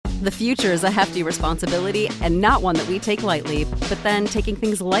The future is a hefty responsibility and not one that we take lightly, but then taking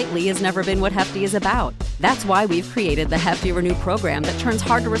things lightly has never been what Hefty is about. That's why we've created the Hefty Renew program that turns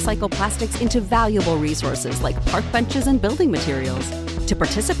hard-to-recycle plastics into valuable resources like park benches and building materials. To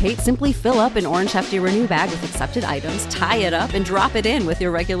participate, simply fill up an orange Hefty Renew bag with accepted items, tie it up, and drop it in with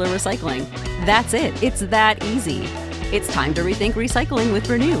your regular recycling. That's it. It's that easy. It's time to rethink recycling with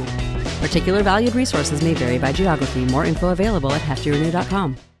Renew. Particular valued resources may vary by geography. More info available at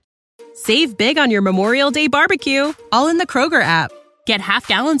heftyrenew.com. Save big on your Memorial Day barbecue, all in the Kroger app. Get half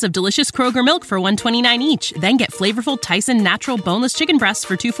gallons of delicious Kroger milk for $1.29 each. Then get flavorful Tyson natural boneless chicken breasts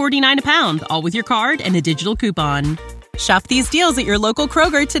for $2.49 a pound, all with your card and a digital coupon. Shop these deals at your local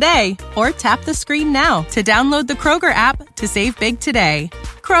Kroger today, or tap the screen now to download the Kroger app to save big today.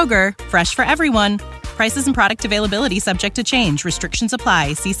 Kroger, fresh for everyone. Prices and product availability subject to change. Restrictions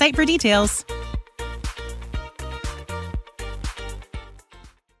apply. See site for details.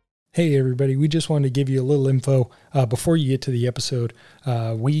 Hey everybody, we just wanted to give you a little info before you get to the episode.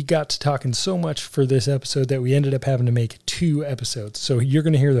 We got to talking so much for this episode that we ended up having to make 2 episodes. So you're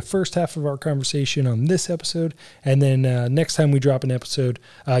going to hear the first half of our conversation on this episode, and then next time we drop an episode,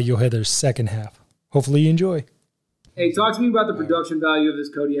 you'll hear the second half. Hopefully you enjoy. Hey, talk to me about the production value of this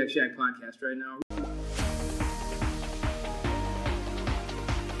Kodiak Shack podcast right now.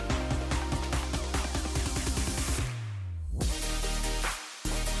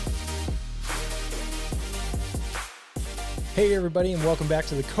 Hey everybody, and welcome back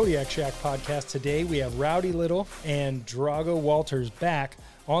to the Kodiak Shack podcast. Today we have Rowdy Little and Drago Walters back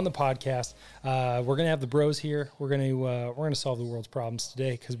on the podcast. We're gonna have the bros here. We're gonna solve the world's problems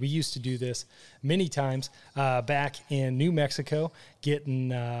today because we used to do this many times back in New Mexico,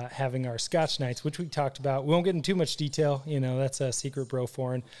 having our Scotch nights, which we talked about. We won't get into too much detail. You know, that's a secret bro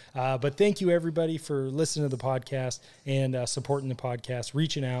foreign. But thank you everybody for listening to the podcast and supporting the podcast,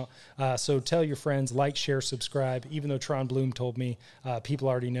 reaching out. So tell your friends, like, share, subscribe. Even though Tron Bloom told me people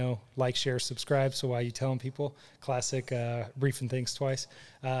already know like, share, subscribe. So why are you telling people? Classic briefing things twice.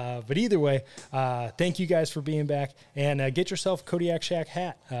 But either way, thank you guys for being back, and get yourself a Kodiak Shack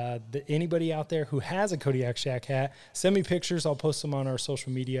hat. Anybody out there who has a Kodiak Shack hat, send me pictures. I'll post them on our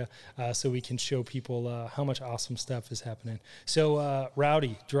social media so we can show people how much awesome stuff is happening. So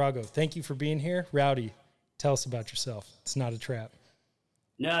Rowdy, Drago, thank you for being here. Rowdy, tell us about yourself. It's not a trap.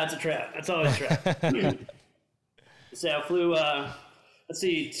 No, it's a trap. It's always a trap. So I flew, let's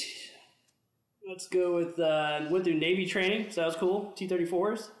see, let's go with, went through Navy training, so that was cool,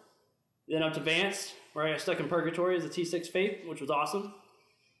 T-34s. Then up to Vance, where I got stuck in purgatory as a T-6 Fate, which was awesome.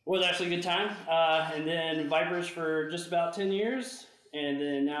 It was actually a good time. And then Vipers for just about 10 years, and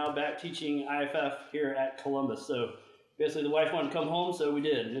then now back teaching IFF here at Columbus. So basically the wife wanted to come home, so we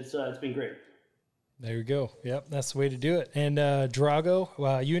did. It's been great. There you go. Yep, that's the way to do it. And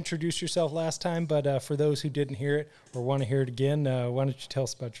Drago, you introduced yourself last time, but for those who didn't hear it or want to hear it again, why don't you tell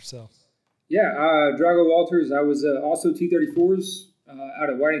us about yourself? Yeah, Drago Walters. I was also T-34s out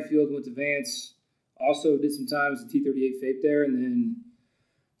at Whitingfield, went to Vance. Also did some time as a T-38 FAPE there, and then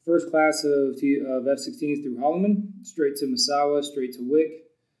first class of F-16s through Holloman, straight to Misawa, straight to Wick,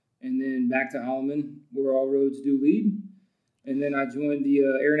 and then back to Holloman, where all roads do lead. And then I joined the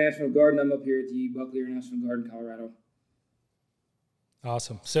Air National Guard, and I'm up here at the Buckley Air National Guard in Colorado.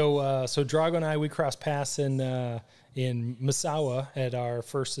 Awesome. So Drago and I, we crossed paths in Misawa at our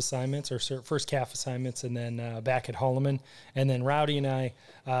first assignments, our first CAF assignments, and then back at Holloman. And then Rowdy and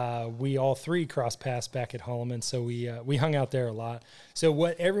I, we all three crossed paths back at Holloman, so we hung out there a lot. So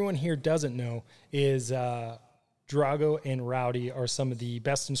what everyone here doesn't know is Drago and Rowdy are some of the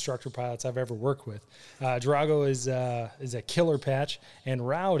best instructor pilots I've ever worked with. Drago is a killer patch, and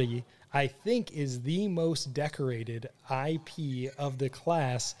Rowdy, I think, is the most decorated IP of the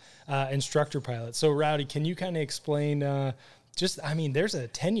class instructor pilot. So, Rowdy, can you kind of explain there's a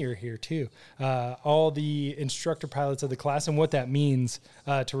tenure here, too, all the instructor pilots of the class and what that means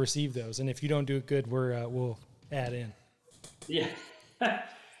to receive those. And if you don't do it good, we'll add in. Yeah.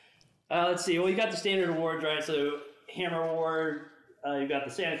 Let's see. Well, you got the standard awards, right? So, Hammer Award, you've got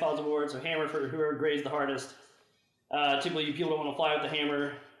the Santa Claus Award, so Hammer for whoever grades the hardest. Typically, people don't want to fly with the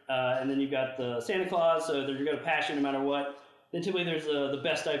Hammer. And then you've got the Santa Claus, so they're going to pass you no matter what. Then typically there's the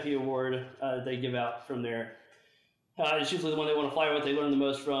Best IP Award they give out from there. It's usually the one they want to fly with, they learn the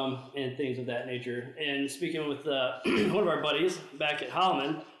most from, and things of that nature. And speaking with one of our buddies back at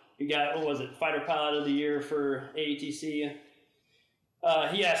Holloman, you got, Fighter Pilot of the Year for AETC.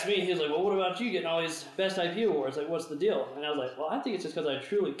 He asked me, he was like, well, what about you getting all these Best IP Awards? Like, what's the deal? And I was like, well, I think it's just because I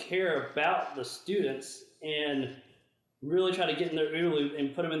truly care about the students and really try to get in their OODA loop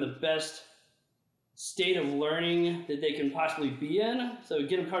and put them in the best state of learning that they can possibly be in. So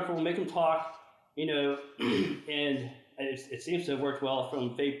get them comfortable, make them talk, you know, and it seems to have worked well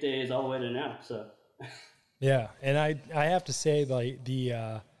from FAPE days all the way to now. So, yeah, and I have to say, like,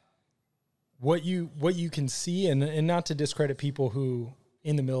 the what you can see, and not to discredit people who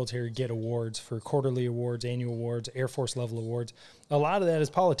in the military get awards for quarterly awards, annual awards, Air Force level awards. A lot of that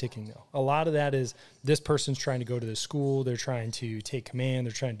is politicking, though. A lot of that is this person's trying to go to the school, they're trying to take command,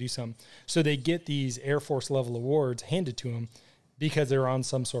 they're trying to do something. So they get these Air Force level awards handed to them because they're on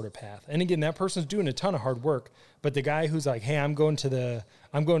some sort of path. And again, that person's doing a ton of hard work, but the guy who's like, hey, I'm going to the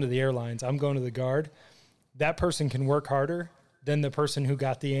airlines, I'm going to the Guard, that person can work harder than the person who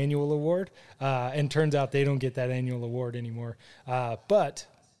got the annual award. And turns out they don't get that annual award anymore. But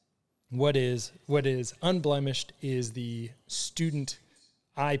what is unblemished is the student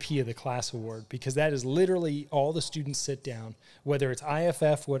IP of the class award, because that is literally all the students sit down, whether it's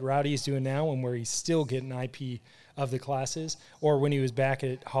IFF, what Rowdy is doing now, and where he's still getting IP of the classes, or when he was back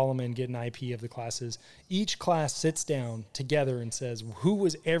at Holloman getting IP of the classes. Each class sits down together and says, who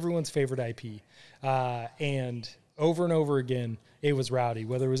was everyone's favorite IP? And over again, it was Rowdy,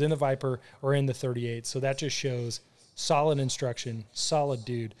 whether it was in the Viper or in the 38. So that just shows solid instruction, solid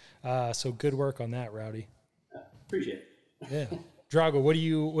dude. So good work on that, Rowdy. Appreciate it. Yeah. Drago, what do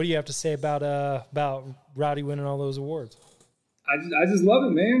you have to say about Rowdy winning all those awards? I just love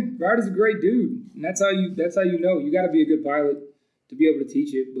it, man. Rowdy's a great dude, and that's how you know you got to be a good pilot to be able to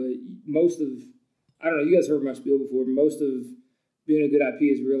teach it. But I don't know, you guys heard my spiel before. But most of being a good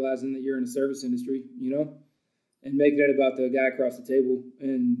IP is realizing that you're in the service industry, you know, and making it about the guy across the table.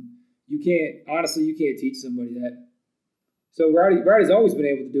 And you can't teach somebody that. So Rowdy's always been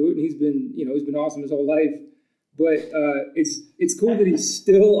able to do it, and he's been awesome his whole life. But it's cool that he's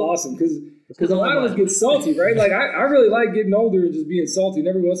still awesome, because a lot of us get salty, right? Like I really like getting older and just being salty. And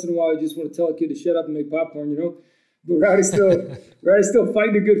every once in a while, I just want to tell a kid to shut up and make popcorn, you know. But Rowdy's still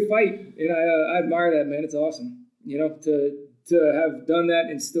fighting a good fight, and I admire that, man. It's awesome, you know, to have done that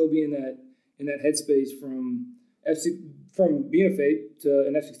and still be in that headspace from being a FAPE to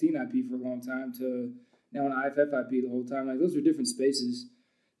an F-16 IP for a long time to now an IFF IP the whole time. Like, those are different spaces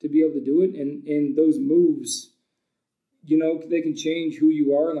to be able to do it, and those moves, you know, they can change who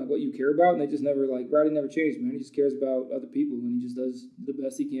you are and like what you care about, and they just never, like, Rowdy never changed, man. He just cares about other people, and he just does the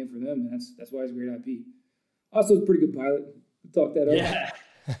best he can for them, and that's why he's a great IP. Also, he's a pretty good pilot. Talk that up. Yeah.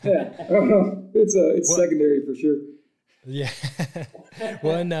 I don't know. It's secondary for sure. Yeah.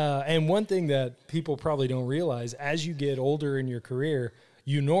 And one thing that people probably don't realize, as you get older in your career,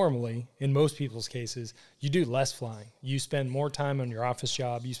 you normally, in most people's cases, you do less flying. You spend more time on your office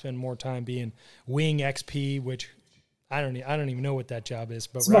job. You spend more time being wing XP, which I don't even know what that job is.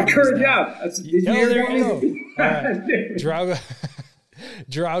 But it's my current job. There you go. All right.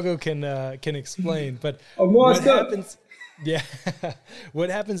 Drago can explain. But what happens? Yeah. What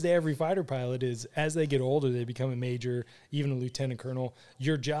happens to every fighter pilot is, as they get older, they become a major, even a lieutenant colonel.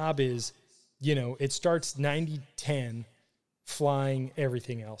 Your job is, you know, it starts 90-10 flying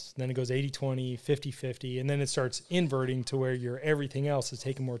everything else. Then it goes 80-20, 50-50, and then it starts inverting to where your everything else is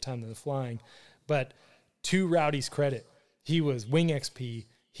taking more time than the flying. But to Rowdy's credit, he was wing XP,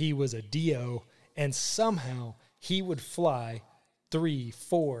 he was a DO, and somehow he would fly 3,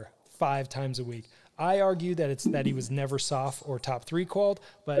 4, 5 times a week. I argue that it's that he was never SOF or top 3 qualled,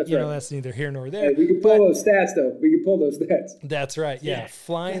 but that's right. That's neither here nor there. Hey, we can pull those stats, though. We can pull those stats. That's right. Yeah.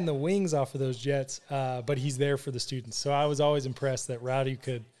 Flying the wings off of those jets, but he's there for the students. So I was always impressed that Rowdy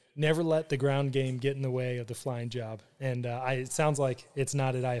could never let the ground game get in the way of the flying job. And it sounds like it's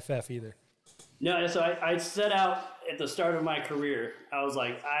not at IFF either. No, so I set out at the start of my career. I was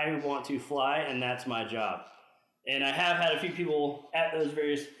like, I want to fly, and that's my job. And I have had a few people at those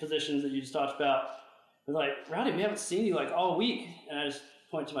various positions that you just talked about. They're like, Rowdy, we haven't seen you like all week. And I just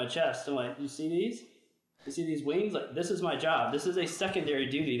point to my chest. I'm like, you see these? You see these wings? Like, this is my job. This is a secondary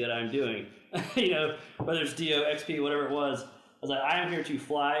duty that I'm doing. You know, whether it's DO, XP, whatever it was. I was like, I am here to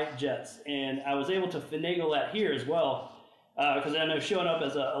fly jets. And I was able to finagle that here as well. Because I know showing up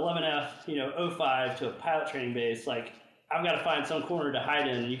as a 11F, 05 to a pilot training base, like, I've got to find some corner to hide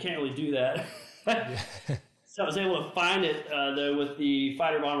in. And you can't really do that. So I was able to find it, though, with the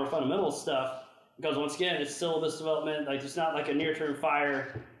fighter bomber fundamentals stuff. Because once again, it's syllabus development. Like, it's not like a near-term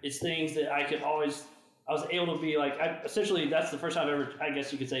fire. It's things that I was able to be like, essentially, that's the first time I've ever, I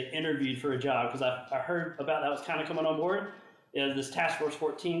guess you could say, interviewed for a job. Because I heard about that was kind of coming on board. You know, this Task Force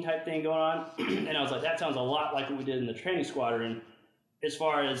 14 type thing going on. And I was like, that sounds a lot like what we did in the training squadron. As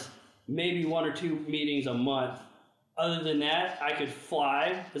far as maybe 1 or 2 meetings a month. Other than that, I could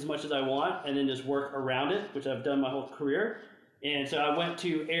fly as much as I want and then just work around it, which I've done my whole career. And so I went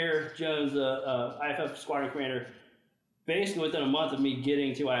to Air Jones, IFF squadron commander, basically within a month of me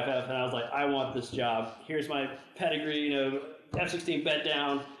getting to IFF, and I was like, I want this job. Here's my pedigree, F-16 bed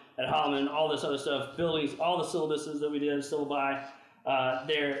down at Holloman, all this other stuff, buildings, all the syllabuses that we did, syllabi,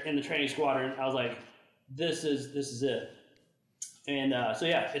 there in the training squadron. I was like, this is it. And so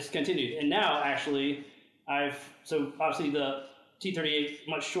yeah, it's continued. And now actually, so obviously the T-38,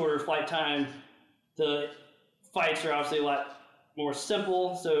 much shorter flight time. The fights are obviously a lot more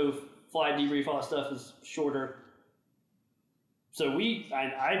simple, so fly debrief, all that stuff is shorter. So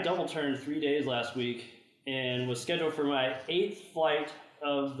I double turned 3 days last week and was scheduled for my 8th flight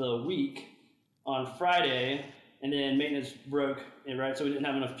of the week on Friday, and then maintenance broke, right? So we didn't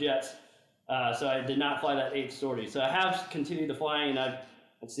have enough jets. So I did not fly that 8th sortie. So I have continued the flying, and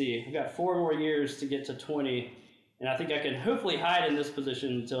I've got 4 more years to get to 20, and I think I can hopefully hide in this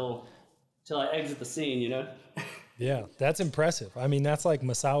position until I exit the scene, Yeah, that's impressive. I mean, that's like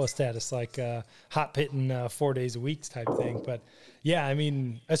Masawa status, like hot pitting 4 days a week type thing. But yeah, I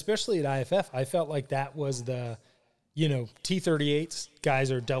mean, especially at IFF, I felt like that was the, T-38s guys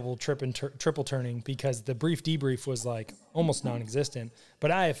are double, triple turning because the brief debrief was like almost non-existent.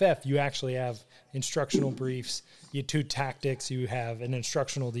 But IFF, you actually have instructional briefs, you 2 tactics, you have an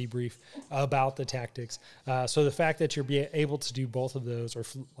instructional debrief about the tactics. So the fact that you're able to do both of those or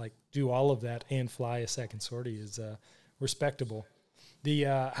do all of that and fly a second sortie is respectable.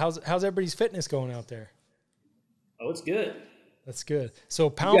 How's everybody's fitness going out there? Oh, it's good. That's good. So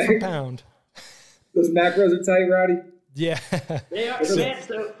pound for pound. Those macros are tight, Rowdy. Yeah. They are.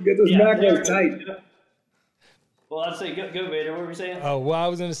 You get those macros tight. Well, I'd say go Vader. What were you saying? Oh, well, I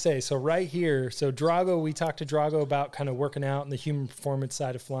was going to say, so right here, so Drago, we talked to Drago about kind of working out and the human performance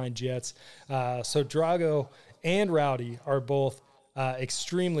side of flying jets. So Drago and Rowdy are both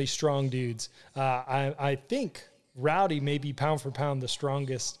extremely strong dudes. I think Rowdy may be pound for pound the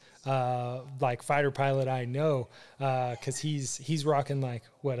strongest fighter pilot I know, because he's rocking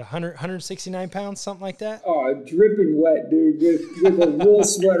 169 pounds, something like that. Oh, dripping wet, dude, with a wool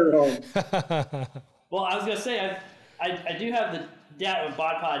sweater on. Well, I was gonna say I do have the data,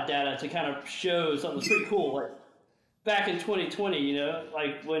 BodPod data, to kind of show something that's pretty cool. Like back in 2020,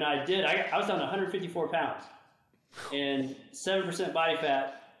 when I was down to 154 pounds and 7% body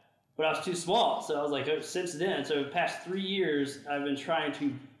fat. But I was too small, so I was like, since then, so the past 3 years, I've been trying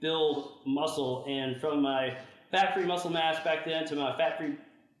to build muscle, and from my fat-free muscle mass back then to my fat-free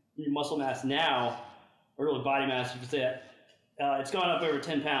muscle mass now, or really body mass, you could say that, it's gone up over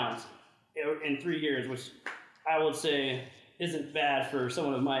 10 pounds in 3 years, which I would say isn't bad for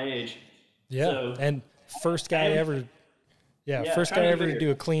someone of my age. Yeah, so, and first guy ever to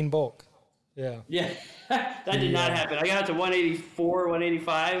do a clean bulk. Yeah. That did not happen. I got up to 184,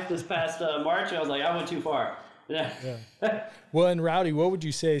 185 this past March, and I was like, I went too far. Yeah. Well, and Rowdy, what would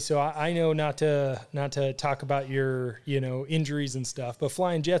you say? So I know not to talk about your injuries and stuff, but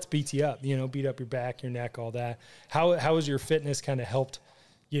flying jets beats you up. Beat up your back, your neck, all that. How has your fitness kind of helped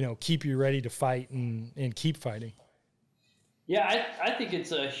keep you ready to fight and keep fighting? Yeah, I think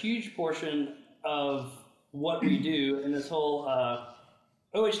it's a huge portion of what we do in this whole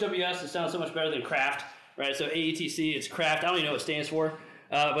OHWS. It sounds so much better than craft, right? So AETC, it's craft. I don't even know what it stands for,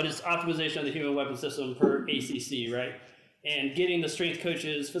 but it's optimization of the human weapon system per ACC, right? And getting the strength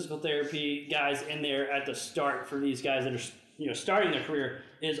coaches, physical therapy guys in there at the start for these guys that are starting their career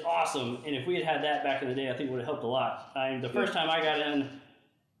is awesome. And if we had had that back in the day, I think it would have helped a lot. The first time I got in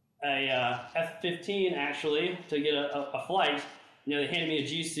a F-15 actually to get a flight, they handed me a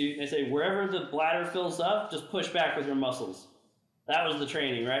G suit and they say, wherever the bladder fills up, just push back with your muscles. That was the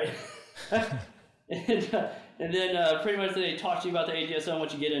training, right? and then pretty much they talk to you about the AGSO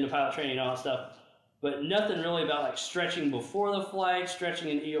once you get into pilot training and all that stuff. But nothing really about stretching before the flight, stretching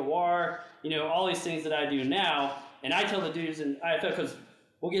in EOR, all these things that I do now. And I tell the dudes in IFF, because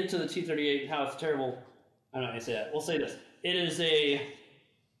we'll get to the T-38 and how it's terrible. I'm not going to say that. We'll say this. It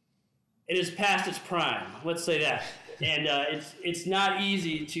is past its prime. Let's say that. And it's not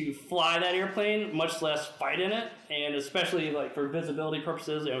easy to fly that airplane, much less fight in it. And especially for visibility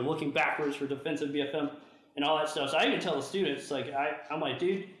purposes, looking backwards for defensive BFM and all that stuff. So I even tell the students, I'm like,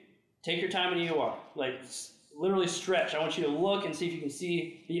 dude, take your time in EOR. Literally stretch. I want you to look and see if you can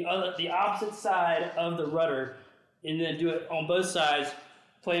see the opposite side of the rudder, and then do it on both sides.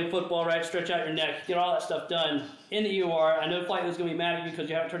 Playing football, right? Stretch out your neck, get all that stuff done in the EOR. I know flight is going to be mad at you because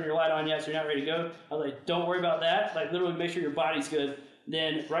you haven't turned your light on yet, so you're not ready to go. I was like, don't worry about that. Literally make sure your body's good.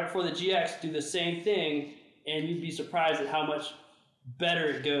 Then right before the GX, do the same thing, and you'd be surprised at how much better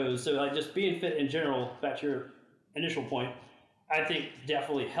it goes. So just being fit in general, back to your initial point, I think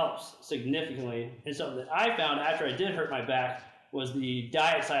definitely helps significantly. And something that I found after I did hurt my back was the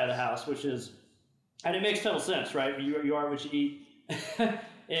diet side of the house, which is, and it makes total sense, right? You are what you eat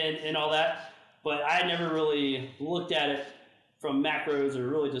and all that. But I never really looked at it from macros or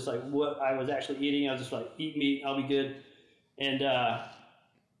really just like what I was actually eating. I was just like, eat meat, I'll be good. And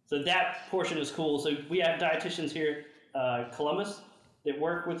so that portion is cool. So we have dietitians here at Columbus that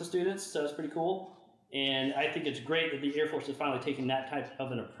work with the students, so it's pretty cool. And I think it's great that the Air Force is finally taking that type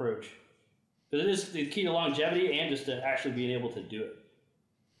of an approach. Because it is the key to longevity and just to actually being able to do it.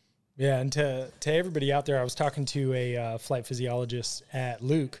 Yeah, and to everybody out there, I was talking to a flight physiologist at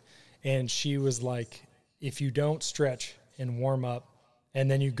Luke, and she was like, if you don't stretch and warm up and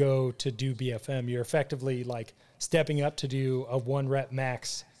then you go to do BFM, you're effectively like stepping up to do a 1 rep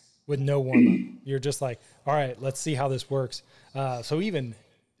max with no warm up. You're just like, all right, let's see how this works. So even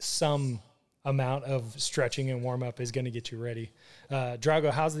some amount of stretching and warm up is going to get you ready.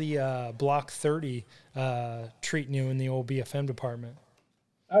 Drago, how's the Block 30 treating you in the old BFM department?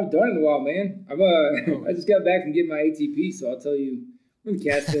 I haven't done it in a while, man. I just got back from getting my ATP, so I'll tell you, when the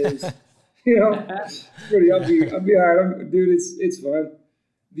cast is, I'll be all right. Dude, it's fun.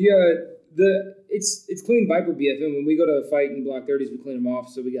 It's clean Viper BFM. When we go to a fight in Block 30s, we clean them off,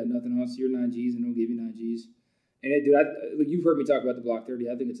 so we got nothing on. So you're 9Gs, and they'll give you 9Gs. And dude, you've heard me talk about the Block 30.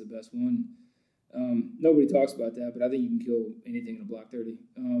 I think it's the best one. Nobody talks about that, but I think you can kill anything in a Block 30.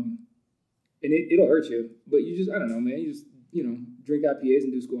 And it'll hurt you, but you just, I don't know, man. You just, drink IPAs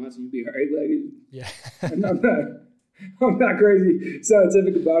and do squats, and you'll be all right. Like, yeah. I'm not crazy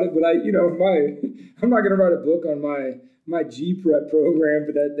scientific about it, but I'm not gonna write a book on my G prep program,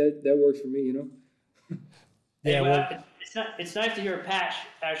 but that works for me, Yeah, it's nice to hear a patch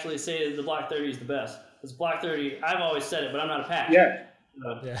actually say that the Block 30 is the best. Because Block 30, I've always said it, but I'm not a patch. Yeah.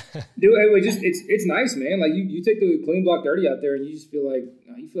 Yeah. Dude, it's nice, man. Like you take the clean Block 30 out there, and you just feel like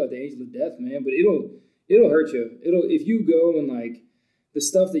the angel of death, man. But it'll hurt you. If you go and like the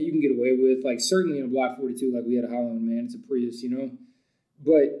stuff that you can get away with, like certainly in a Block 42, like we had a Holland, man, it's a Prius,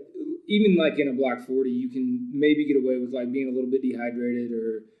 But even like in a Block 40, you can maybe get away with like being a little bit dehydrated,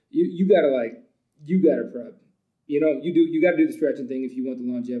 or you gotta prep. You gotta do the stretching thing if you want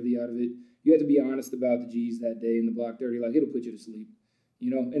the longevity out of it. You have to be honest about the G's that day in the Block 30. Like, it'll put you to sleep,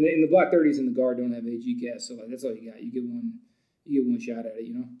 And in the Block 30s in the guard don't have AG cast, so like that's all you got. You get one shot at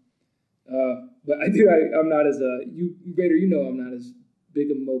it, But I'm not as Vader. I'm not as big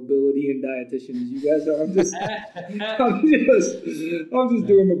a mobility and dietitian as you guys are. I'm just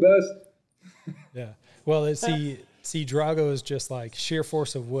doing my best. Yeah. Well, see, Drago is just like sheer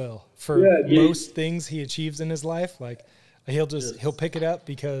force of will for most things he achieves in his life. Like he'll pick it up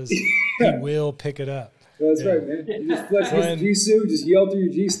because he will pick it up. That's right, man. You just flex his G-suit, just yell through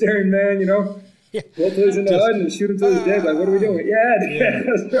your G-steering, man, Yeah. Pull till he's in the HUD and shoot him till he's dead. Like, what are we doing? Yeah.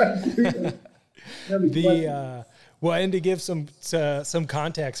 That's right. Well, and to give some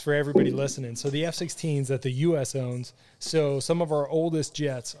context for everybody listening, so the F-16s that the U.S. owns, so some of our oldest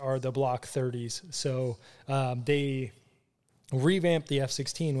jets are the Block 30s. So they revamped the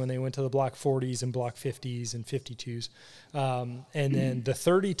F-16 when they went to the Block 40s and Block 50s and 52s. And then the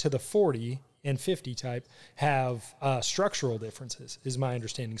 30 to the 40 and 50 type have structural differences, is my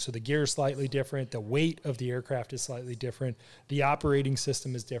understanding. So the gear is slightly different. The weight of the aircraft is slightly different. The operating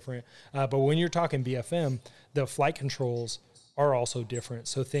system is different. But when you're talking BFM, the flight controls are also different.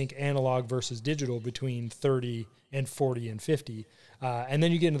 So think analog versus digital between 30 and 40 and 50. And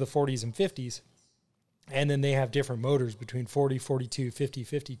then you get into the 40s and 50s. And then they have different motors between 40, 42, 50,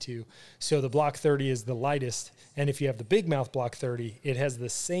 52. So the Block 30 is the lightest. And if you have the big mouth Block 30, it has the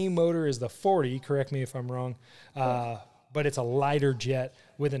same motor as the 40. Correct me if I'm wrong. But it's a lighter jet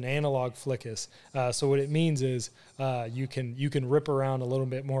with an analog flickus. So what it means is you can rip around a little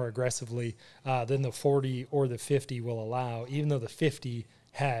bit more aggressively than the 40 or the 50 will allow, even though the 50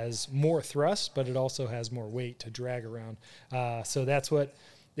 has more thrust, but it also has more weight to drag around. So that's what...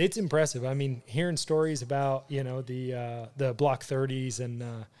 It's impressive. I mean, hearing stories about, the Block 30s, and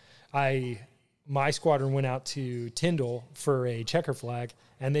my squadron went out to Tyndall for a checker flag,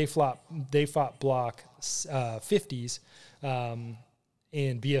 and they fought Block 50s in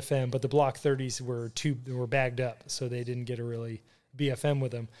BFM, but the Block 30s were bagged up, so they didn't get a really BFM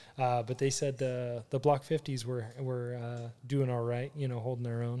with them. But they said the Block 50s were doing all right, holding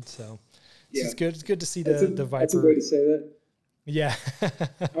their own. So it's good. It's good to see the Viper. That's a way to say that. Yeah.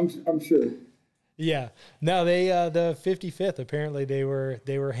 I'm sure. Yeah. No, they the 55th, apparently they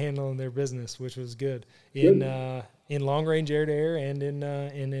were handling their business, which was good in long range air to air and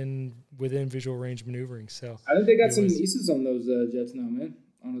in within visual range maneuvering. So I think they got some nieces on those jets now, man.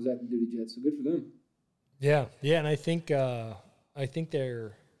 On those active duty jets. So good for them. Yeah. Yeah, and I think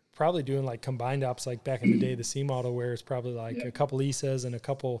they're probably doing like combined ops like back in the day, the C model, where it's probably like a couple ESAs and a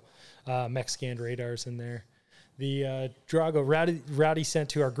couple mech scanned radars in there. The Drago Rowdy sent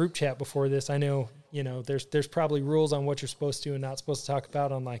to our group chat before this. I know, there's probably rules on what you're supposed to and not supposed to talk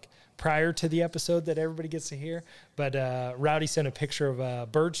about on like prior to the episode that everybody gets to hear. But Rowdy sent a picture of a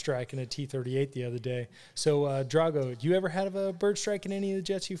bird strike in a T-38 the other day. So Drago, you ever had a bird strike in any of the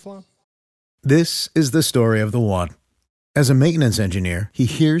jets you've flown? This is the story of the one. As a maintenance engineer, he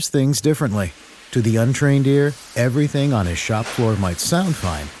hears things differently. To the untrained ear, everything on his shop floor might sound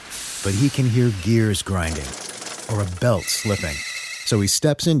fine, but he can hear gears grinding or a belt slipping. So he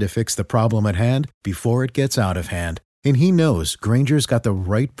steps in to fix the problem at hand before it gets out of hand. And he knows Grainger's got the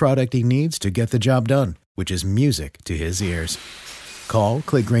right product he needs to get the job done, which is music to his ears. Call,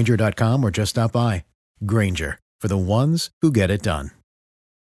 click Grainger.com, or just stop by. Grainger, for the ones who get it done.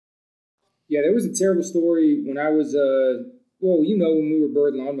 Yeah, there was a terrible story when I was, when we were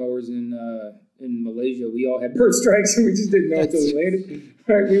bird lawnmowers in Malaysia, we all had bird strikes and we just didn't know until we landed.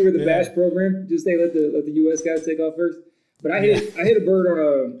 Right, we were the BASH program. Just they let the U.S. guys take off first. But I hit a bird on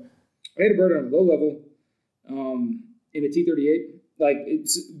a low level, in a T-38. Like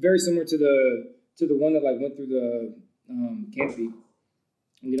it's very similar to the one that like went through the canopy.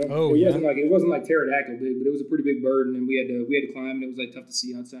 It wasn't like pterodactyl big, but it was a pretty big bird, and then we had to climb, and it was like tough to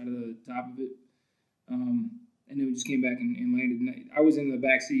see outside of the top of it. And then we just came back and landed. And I was in the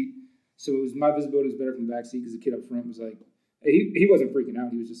back seat, so my visibility was better from the back seat because the kid up front was like, he wasn't freaking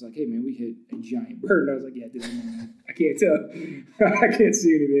out. He was just like, "Hey man, we hit a giant bird." And I was like, "Yeah, dude, I can't tell. I can't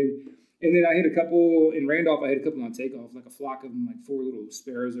see anything." And then I hit a couple in Randolph. I hit a couple on takeoff, like a flock of them, like 4 little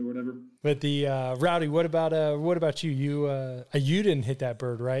sparrows or whatever. But the Rowdy, what about you? You didn't hit that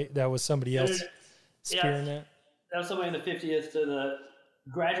bird, right? That was somebody else spearing that. That was somebody in the 50th to the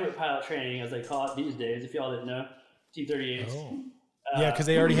graduate pilot training, as they call it these days. If y'all didn't know, T-38s. Oh. Yeah, because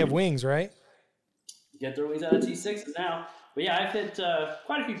they already have wings, right? Get their wings out of T-6s now. But yeah, I've hit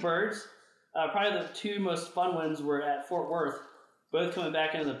quite a few birds. Probably the 2 most fun ones were at Fort Worth, both coming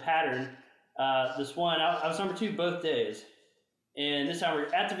back into the pattern. This one, I was number 2 both days. And this time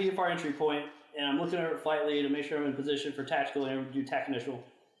we're at the VFR entry point, and I'm looking over at flight lead to make sure I'm in position for tactical and do tac initial.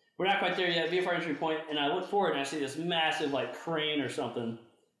 We're not quite there yet, VFR entry point, and I look forward and I see this massive like crane or something,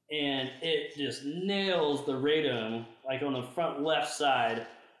 and it just nails the radome like on the front left side.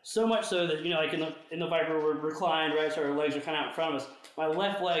 So much so that, like in the Viper, we're reclined, right? So our legs are kind of out in front of us. My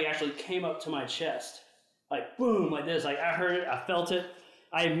left leg actually came up to my chest. Like, boom, like this. Like, I heard it. I felt it.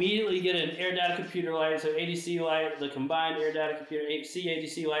 I immediately get an air data computer light, so ADC light, the combined air data computer,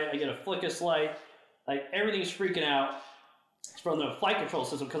 CADC light. I get a Flickus light. Like, everything's freaking out. It's from the flight control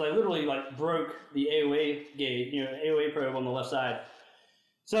system, because I literally, like, broke the AOA gate, AOA probe on the left side.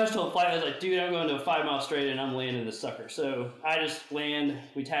 So I just told the flight, I was like, dude, I'm going to a 5 mile straight and I'm landing this sucker. So I just land,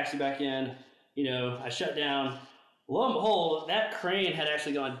 we taxi back in, I shut down. Lo and behold, that crane had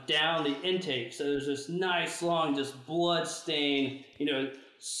actually gone down the intake. So there's this nice long, just blood stain,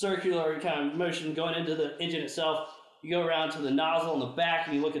 circular kind of motion going into the engine itself. You go around to the nozzle on the back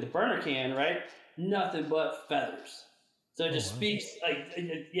and you look at the burner can, right? Nothing but feathers. So it just speaks like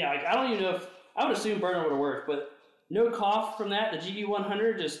I don't even know if, I would assume burner would have worked, but no cough from that. The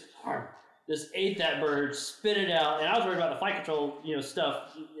GE100 just ate that bird, spit it out, and I was worried about the flight control,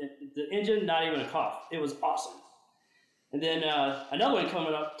 stuff. The engine, not even a cough. It was awesome. And then another one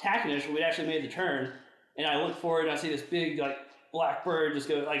coming up, tac initial. We'd actually made the turn, and I look forward and I see this big like black bird just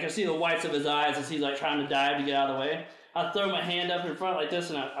go. Like I see the whites of his eyes as he's like trying to dive to get out of the way. I throw my hand up in front like this,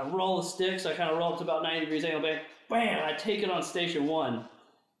 and I roll the stick. So I kind of roll up to about 90 degrees angle, bam! I take it on station 1,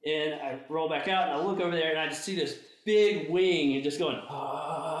 and I roll back out, and I look over there, and I just see this big wing and just going,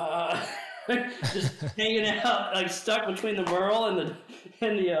 just hanging out, like stuck between the burl and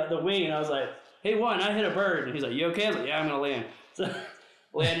the wing. And I was like, "Hey, Juan, I hit a bird." And he's like, "You okay?" I was like, "Yeah, I'm gonna land." So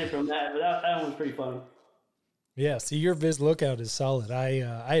landed from that, but that one was pretty funny. Yeah, see, your Viz lookout is solid.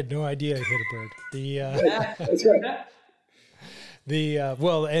 I had no idea I hit a bird. That's right.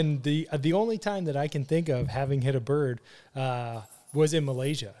 The only time that I can think of having hit a bird was in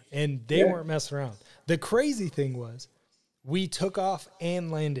Malaysia, and they weren't messing around. The crazy thing was we took off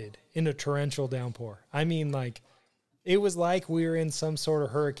and landed in a torrential downpour. I mean, like, it was like we were in some sort of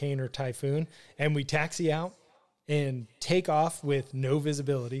hurricane or typhoon, and we taxi out and take off with no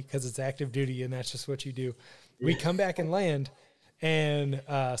visibility because it's active duty, and that's just what you do. We come back and land, and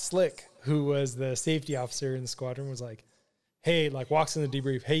Slick, who was the safety officer in the squadron, was like, "Hey," like walks in the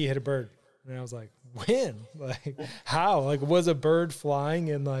debrief, "Hey, you hit a bird." And I was like, "When? Like, how? Like, was a bird flying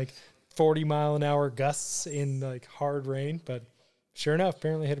in like 40-mile-an-hour gusts in like hard rain?" But sure enough,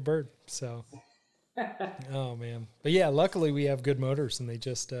 apparently hit a bird. So Oh man. But yeah, luckily we have good motors and they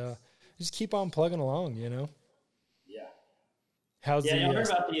just keep on plugging along, you know? Yeah. How's you heard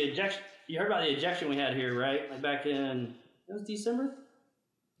about the ejection. You heard about the ejection we had here, right? Like back in, it was December?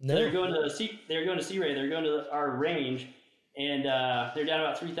 No. So they were going to Sea Ray. They were going to our range, and they're down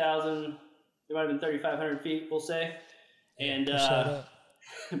about 3,000. It might have been 3,500 feet, we'll say. And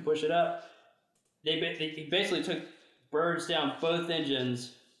push it up. They basically took birds down both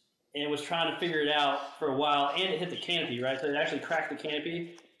engines and was trying to figure it out for a while, and it hit the canopy, right? So it actually cracked the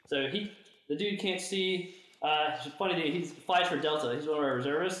canopy. So the dude can't see. It's a funny thing. He flies for Delta. He's one of our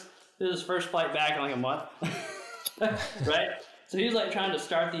reservists. This is his first flight back in like a month, right? So he was like trying to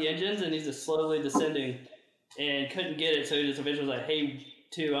start the engines, and he's just slowly descending, and couldn't get it. So he just eventually was like, "Hey,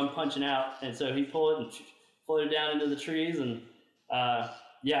 I'm punching out," and so he pulled it and floated down into the trees. And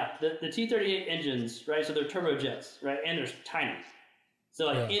the T-38 engines, right? So they're turbojets, right? And they're tiny. So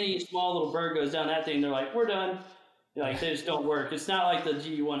any small little bird goes down that thing, they're like, "We're done." Like they just don't work. It's not like the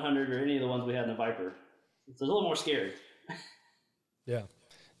G100 or any of the ones we had in the Viper. It's a little more scary. Yeah,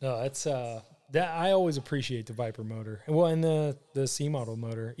 no, that's that I always appreciate the Viper motor. Well, and the C model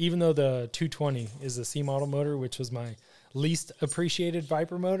motor, even though the 220 is the C model motor, which was my least appreciated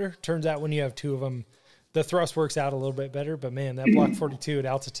Viper motor. Turns out when you have two of them, the thrust works out a little bit better. But man, that Block 42 at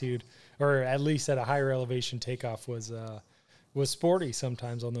altitude, or at least at a higher elevation takeoff, was sporty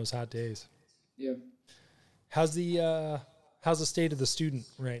sometimes on those hot days. Yeah. How's the state of the student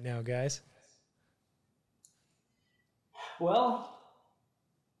right now, guys? Well,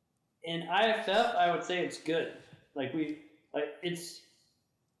 in IFF, I would say it's good. So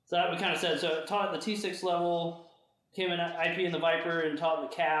that we kind of said. So taught at the T6 level, came in IP in the Viper, and taught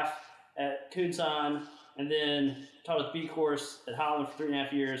the CAF at Kunsan, and then taught at the B course at Holland for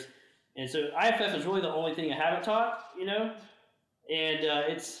 3.5 years. And so IFF is really the only thing I haven't taught, you know. And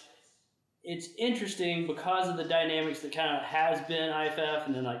it's interesting because of the dynamics that kind of has been IFF,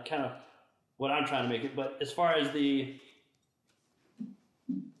 and then like kind of what I'm trying to make it. But as far as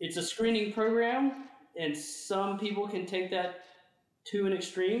it's a screening program, and some people can take that to an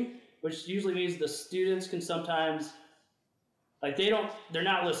extreme, which usually means the students can sometimes, like they're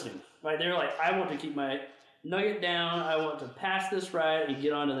not listening, right? They're like, I want to keep my nugget down. I want to pass this ride and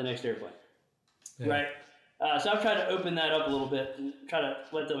get on to the next airplane, right? So I've tried to open that up a little bit and try to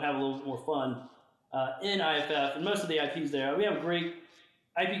let them have a little bit more fun in IFF. And most of the IPs there, we have a great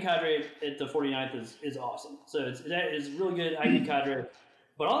IP cadre at the 49th is awesome. So it's really good IP cadre.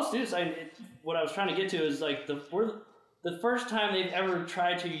 But all the students, what I was trying to get to is like the first time they've ever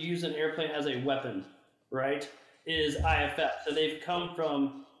tried to use an airplane as a weapon, right, is IFF. So they've come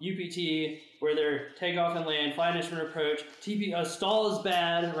from UPT, where they're takeoff and land, flight instrument approach, stall is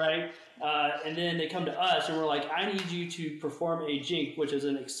bad, right? And then they come to us and we're like, I need you to perform a jink, which is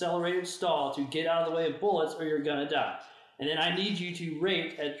an accelerated stall to get out of the way of bullets or you're going to die. And then I need you to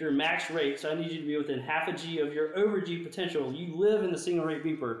rate at your max rate. So I need you to be within half a G of your over G potential. You live in the single rate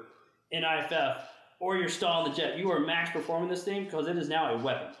beeper in IFF, or you're stalling the jet. You are max performing this thing because it is now a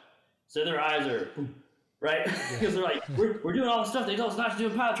weapon. So their eyes are, right? Because they're like, we're doing all the stuff they told us not to do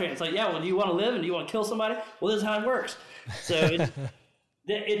in pilot training. It's like, yeah, well, do you want to live and do you want to kill somebody? Well, this is how it works. So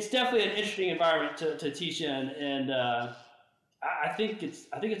it's definitely an interesting environment to teach in, and I think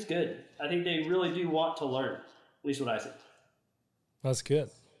it's good. I think they really do want to learn, at least what I see. That's good.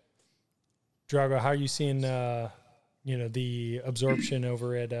 Drago, how are you seeing the absorption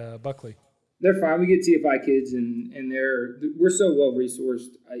over at Buckley? They're fine. We get TFI kids, and we're so well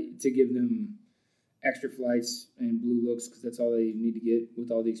resourced to give them extra flights and blue looks, because that's all they need to get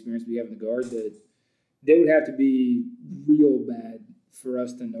with all the experience we have in the Guard, that they would have to be real bad for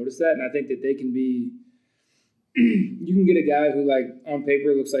us to notice that. And I think that they can be you can get a guy who, like, on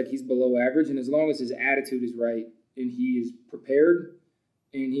paper looks like he's below average, and as long as his attitude is right and he is prepared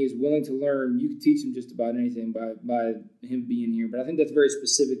and he is willing to learn, you can teach him just about anything by him being here. But I think that's very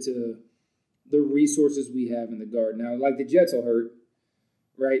specific to the resources we have in the Guard. Now, like, the jets will hurt,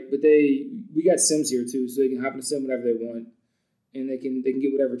 right? But we got sims here too, so they can hop in a sim whenever they want, and they can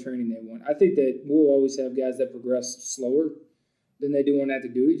get whatever training they want. I think that we'll always have guys that progress slower than they do on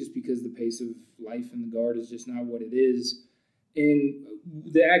active duty, just because the pace of life in the Guard is just not what it is. And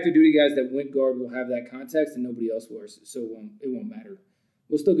the active duty guys that went Guard will have that context, and nobody else will, so it won't matter.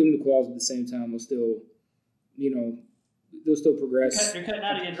 We'll still give them the quals at the same time. We'll still, they'll still progress. You're cutting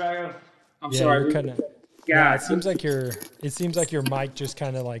out again, Drago. I'm sorry. You're cutting out. Yeah, it seems like your mic just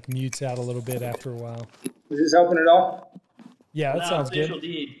kind of like mutes out a little bit after a while. Is this helping at all? Yeah, that sounds good.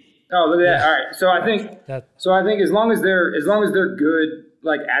 Oh, look at that! All right, so I think as long as they're good,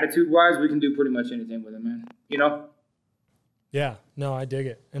 like, attitude wise, we can do pretty much anything with them, man. Yeah, no, I dig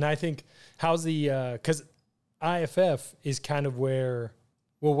it. And I think how's the, because IFF is kind of where,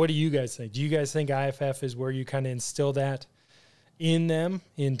 well, what do you guys think? Do you guys think IFF is where you kind of instill that in them,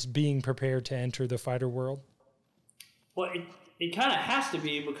 into being prepared to enter the fighter world? Well, it kind of has to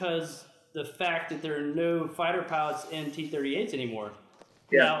be, because the fact that there are no fighter pilots in T-38s anymore.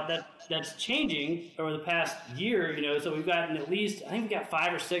 Yeah. Now, that's changing over the past year, so we've gotten at least, I think we've got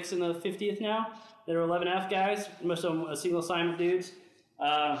 5 or 6 in the 50th now that are 11F guys, most of them single assignment dudes.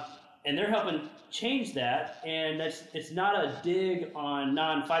 And they're helping change that, and it's not a dig on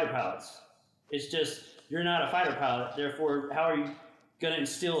non-fighter pilots. It's just, you're not a fighter pilot, therefore, how are you going to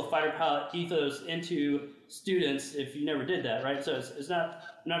instill a fighter pilot ethos into students if you never did that, right? So it's not,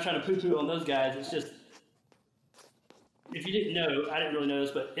 I'm not trying to poo-poo on those guys, it's just, if you didn't know, I didn't really know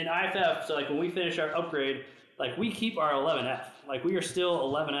this, but in IFF, so like when we finish our upgrade, like we keep our 11F. Like we are still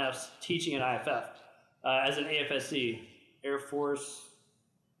 11Fs teaching in IFF as an AFSC, Air Force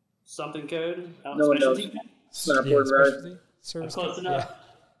something code. No one knows. It's not important, right? Close enough. Yeah.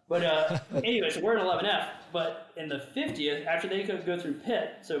 But anyway, so we're in 11F. But in the 50th, after they go through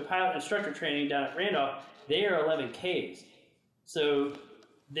PIT, so pilot instructor training down at Randolph, they are 11Ks. So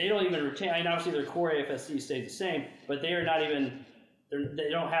they don't even retain, I mean, obviously their core AFSC stays the same, but they are not even, they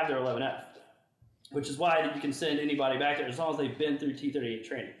don't have their 11F, which is why you can send anybody back there as long as they've been through T-38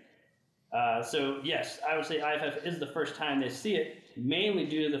 training. So yes, I would say IFF is the first time they see it, mainly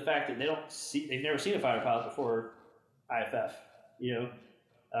due to the fact that they've never seen a fighter pilot before IFF,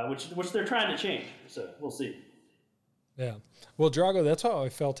 which they're trying to change. So we'll see. Yeah. Well, Drago, that's how I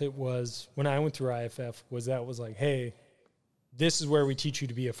felt it was when I went through IFF, was like, hey, this is where we teach you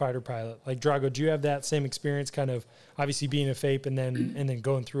to be a fighter pilot. Like, Drago, do you have that same experience, kind of obviously being a FAPE and then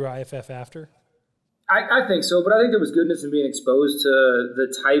going through IFF after? I think so, but I think there was goodness in being exposed to the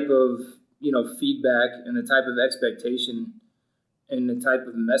type of, feedback and the type of expectation and the type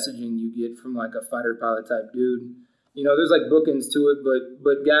of messaging you get from like a fighter pilot type dude. There's like bookends to it,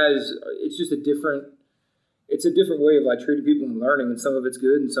 but guys, it's just a different way of like treating people and learning, and some of it's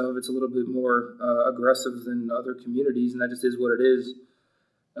good and some of it's a little bit more aggressive than other communities, and that just is what it is.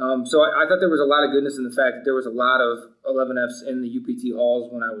 So I thought there was a lot of goodness in the fact that there was a lot of 11Fs in the UPT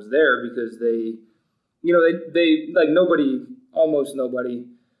halls when I was there, because they like almost nobody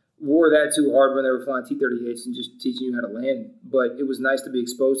wore that too hard when they were flying T-38s and just teaching you how to land. But it was nice to be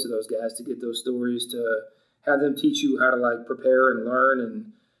exposed to those guys, to get those stories, to have them teach you how to like prepare and learn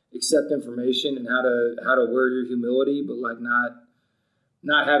and accept information, and how to wear your humility, but like not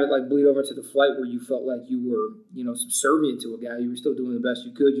have it like bleed over to the flight where you felt like you were, subservient to a guy. You were still doing the best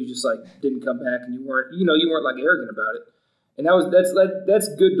you could. You just like didn't come back, and you weren't like arrogant about it. And that's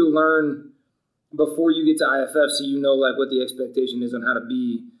good to learn before you get to IFF, so like what the expectation is on how to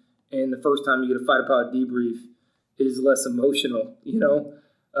be. And the first time you get a fighter pilot debrief is less emotional,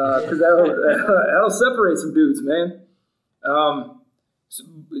 because that'll separate some dudes, man.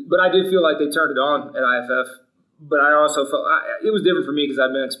 But I did feel like they turned it on at IFF. But I also felt it was different for me because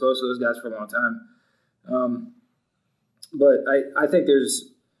I've been exposed to those guys for a long time. But I think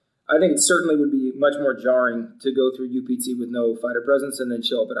it certainly would be much more jarring to go through UPT with no fighter presence and then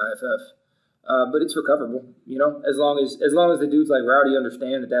show up at IFF. But it's recoverable, as long as the dudes like Rowdy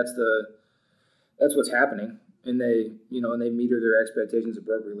understand that that's what's happening, and they meter their expectations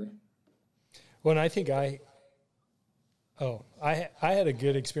appropriately. Well, and I think I had a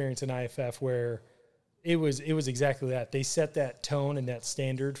good experience in IFF where it was exactly that. They set that tone and that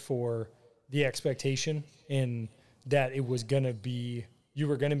standard for the expectation, and that it was going to be, you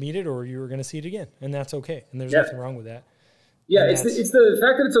were going to meet it or you were going to see it again, and that's okay. And there's nothing wrong with that. Yeah, it's the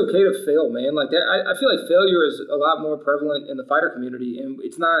fact that it's okay to fail, man. Like that, I feel like failure is a lot more prevalent in the fighter community, and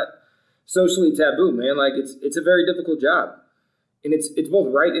it's not socially taboo, man. Like it's a very difficult job, and it's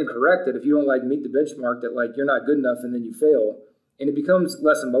both right and correct that if you don't like meet the benchmark, that like you're not good enough, and then you fail, and it becomes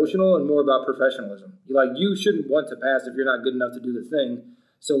less emotional and more about professionalism. You shouldn't want to pass if you're not good enough to do the thing.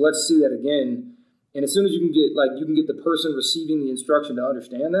 So let's see that again. And as soon as you can get the person receiving the instruction to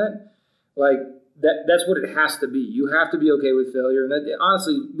understand that, that's what it has to be. You have to be okay with failure. And that,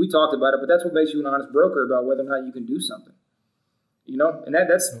 honestly, we talked about it, but that's what makes you an honest broker about whether or not you can do something. And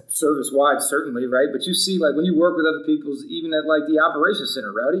that's service-wide, certainly, right? But you see, when you work with other people, even at, the operations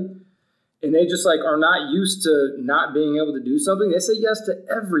center, Rowdy, and they just, are not used to not being able to do something, they say yes to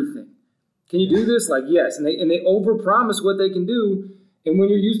everything. Can you do this? Yes. And they overpromise what they can do. And when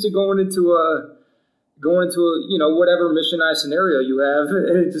you're used to going into a whatever missionized scenario you have,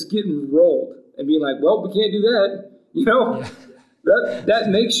 and it's just getting rolled. And being like, well, we can't do that, that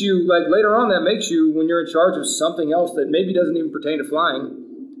makes you, later on, that makes you, when you're in charge of something else that maybe doesn't even pertain to flying,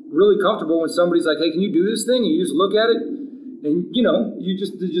 really comfortable when somebody's like, hey, can you do this thing? And you just look at it, And, you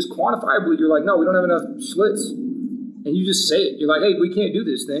just quantifiably, you're like, no, we don't have enough slits. And you just say it. You're like, hey, we can't do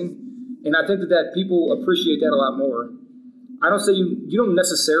this thing. And I think that people appreciate that a lot more. I don't say you don't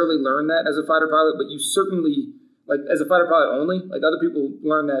necessarily learn that as a fighter pilot, but you certainly, like as a fighter pilot only, like other people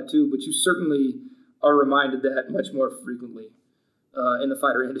learn that too, but you certainly are reminded that much more frequently in the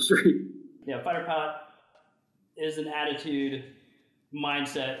fighter industry. Yeah, fighter pilot is an attitude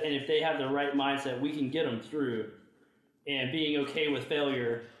mindset, and if they have the right mindset, we can get them through. And being okay with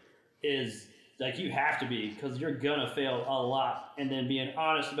failure is like you have to be, because you're gonna fail a lot, and then being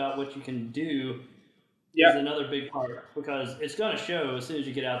honest about what you can do is another big part, because it's gonna show as soon as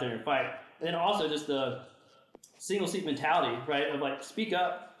you get out there and fight. And then also just the single seat mentality, right? Of like, speak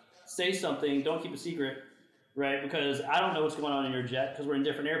up, say something, don't keep a secret, right? Because I don't know what's going on in your jet because we're in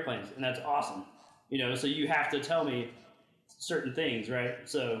different airplanes, and that's awesome. So you have to tell me certain things, right?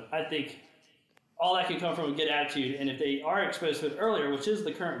 So I think all that can come from a good attitude, and if they are exposed to it earlier, which is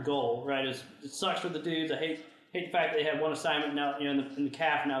the current goal, right? It sucks for the dudes. I hate the fact they have one assignment now, in the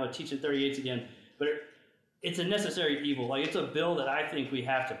CAF, now they're teaching 38s again, but it's a necessary evil. Like, it's a bill that I think we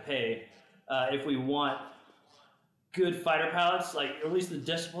have to pay if we want good fighter pilots, like at least the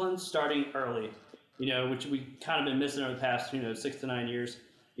discipline starting early, which we kind of been missing over the past, 6 to 9 years,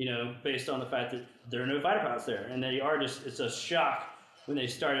 based on the fact that there are no fighter pilots there. And they are it's a shock when they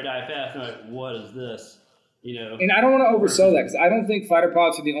started IFF, and like, what is this? And I don't want to oversell that, because I don't think fighter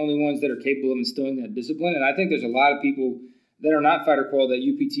pilots are the only ones that are capable of instilling that discipline. And I think there's a lot of people that are not fighter qual at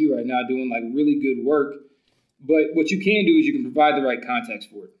UPT right now doing like really good work. But what you can do is you can provide the right context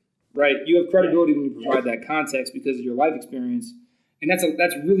for it, right? You have credibility when you provide that context because of your life experience. And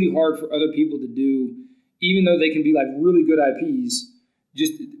that's really hard for other people to do, even though they can be like really good IPs.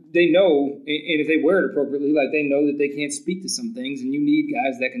 Just they know, and if they wear it appropriately, like they know that they can't speak to some things, and you need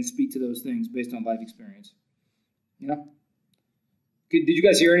guys that can speak to those things based on life experience. Did you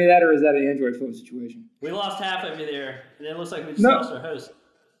guys hear any of that, or is that an Android phone situation? We lost half of you there, and it looks like we just lost our host.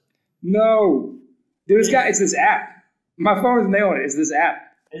 No. Dude, it's this app. My phone is nailing it. It's this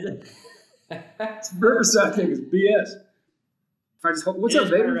app. Is it? It's Riverside thing. It's BS. If I just what's up,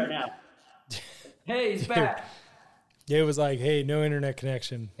 baby? Right now. Hey, he's back. It was like, hey, no internet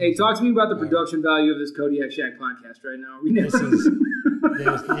connection. Hey, talk to me about the production value of this Kodiak Shack podcast right now.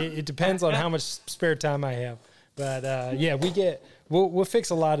 It depends on how much spare time I have. But we'll fix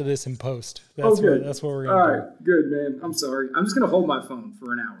a lot of this in post. That's what we're gonna do. All right, good, man. I'm sorry. I'm just gonna hold my phone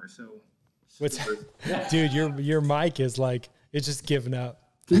for an hour. So, dude, your mic is like, it's just giving up.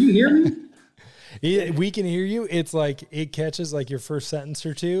 Can you hear me? We can hear you. It's like it catches like your first sentence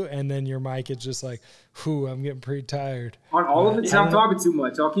or two, and then your mic is just like, "Whew, I'm getting pretty tired." On all of it, I'm talking too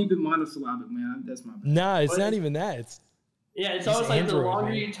much. I'll keep it monosyllabic, man. That's my bad. Nah, it's not even that. It's almost like Android, the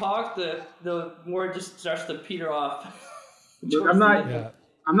longer you talk, the more it just starts to peter off. Look, I'm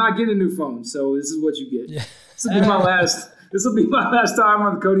not getting a new phone, so this is what you get. Yeah. This will be my last time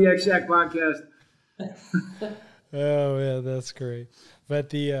on the Kodiak Shack podcast. Oh yeah, that's great.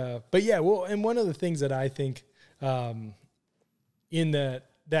 But and one of the things that I think in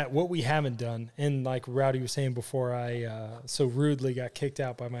that what we haven't done, and like Rowdy was saying before I so rudely got kicked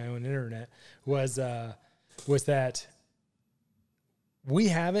out by my own internet, was that we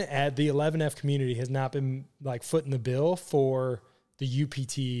haven't, at the 11F community has not been like footing the bill for the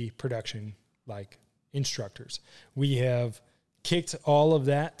UPT production, like instructors. We have kicked all of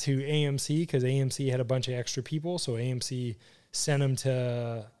that to AMC because AMC had a bunch of extra people. So AMC sent them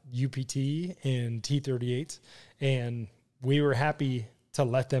to UPT and T38s, and we were happy to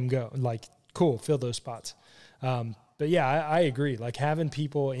let them go. Like, cool, fill those spots. But yeah, I agree. Like having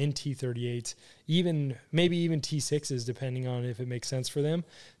people in T38s, maybe even T6s, depending on if it makes sense for them,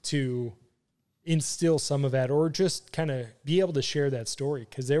 to instill some of that, or just kind of be able to share that story.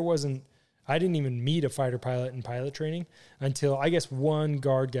 Because I didn't even meet a fighter pilot in pilot training until I guess one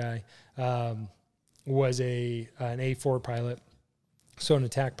guard guy was an A4 pilot, so an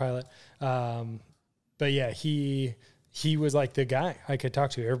attack pilot. But yeah, he was like the guy I could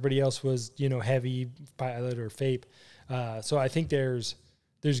talk to. Everybody else was, heavy pilot or FAPE. So I think there's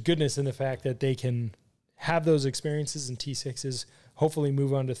goodness in the fact that they can have those experiences in T6s, hopefully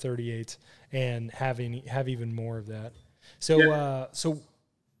move on to 38s and have even more of that. So, yeah.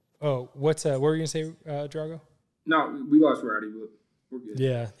 What were you going to say, Drago? No, we lost Rowdy, but we're good.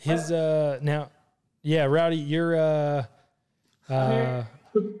 Yeah. Rowdy, you're,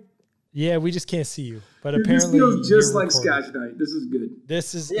 yeah, we just can't see you, but apparently this feels just like Scotch night. This is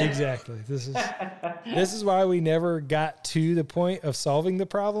good. Exactly. This is why we never got to the point of solving the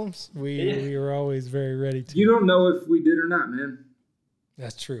problems. We were always very ready to. You don't know if we did or not, man.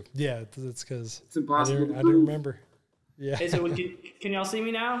 That's true. Yeah, that's because it's impossible. I don't remember. Yeah. Hey, so can y'all see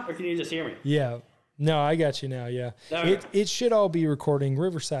me now, or can you just hear me? Yeah. No, I got you now. Yeah. Okay. It should all be recording.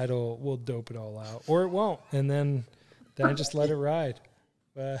 Riverside will dope it all out, or it won't, and then just let it ride.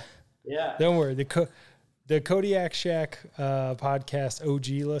 Yeah. Don't worry. The Kodiak Shack podcast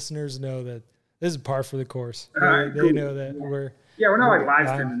OG listeners know that this is par for the course. They know that we're not like live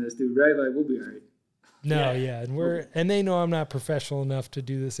streaming this, dude, right? Like we'll be all right. No, yeah, and they know I'm not professional enough to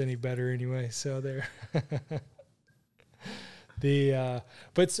do this any better anyway. So they're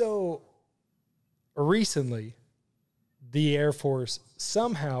but so recently, the Air Force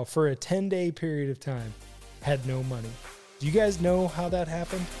somehow for a 10-day period of time had no money. Do you guys know how that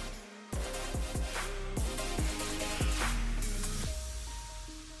happened?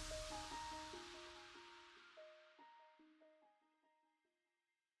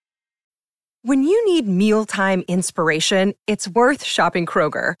 When you need mealtime inspiration, it's worth shopping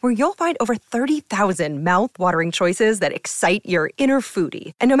Kroger, where you'll find over 30,000 mouth-watering choices that excite your inner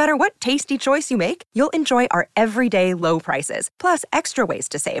foodie. And no matter what tasty choice you make, you'll enjoy our everyday low prices, plus extra ways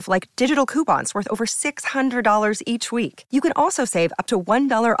to save, like digital coupons worth over $600 each week. You can also save up to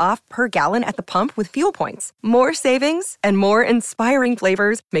 $1 off per gallon at the pump with fuel points. More savings and more inspiring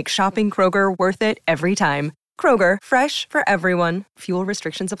flavors make shopping Kroger worth it every time. Kroger, fresh for everyone. Fuel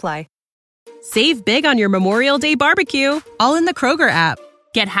restrictions apply. Save big on your Memorial Day barbecue, all in the Kroger app.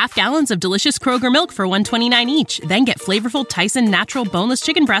 Get half gallons of delicious Kroger milk for $1.29 each. Then get flavorful Tyson natural boneless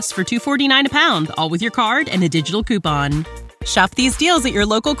chicken breasts for $2.49 a pound, all with your card and a digital coupon. Shop these deals at your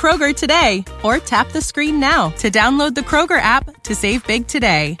local Kroger today, or tap the screen now to download the Kroger app to save big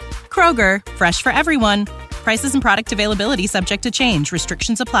today. Kroger, fresh for everyone. Prices and product availability subject to change.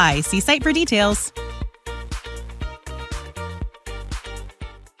 Restrictions apply. See site for details.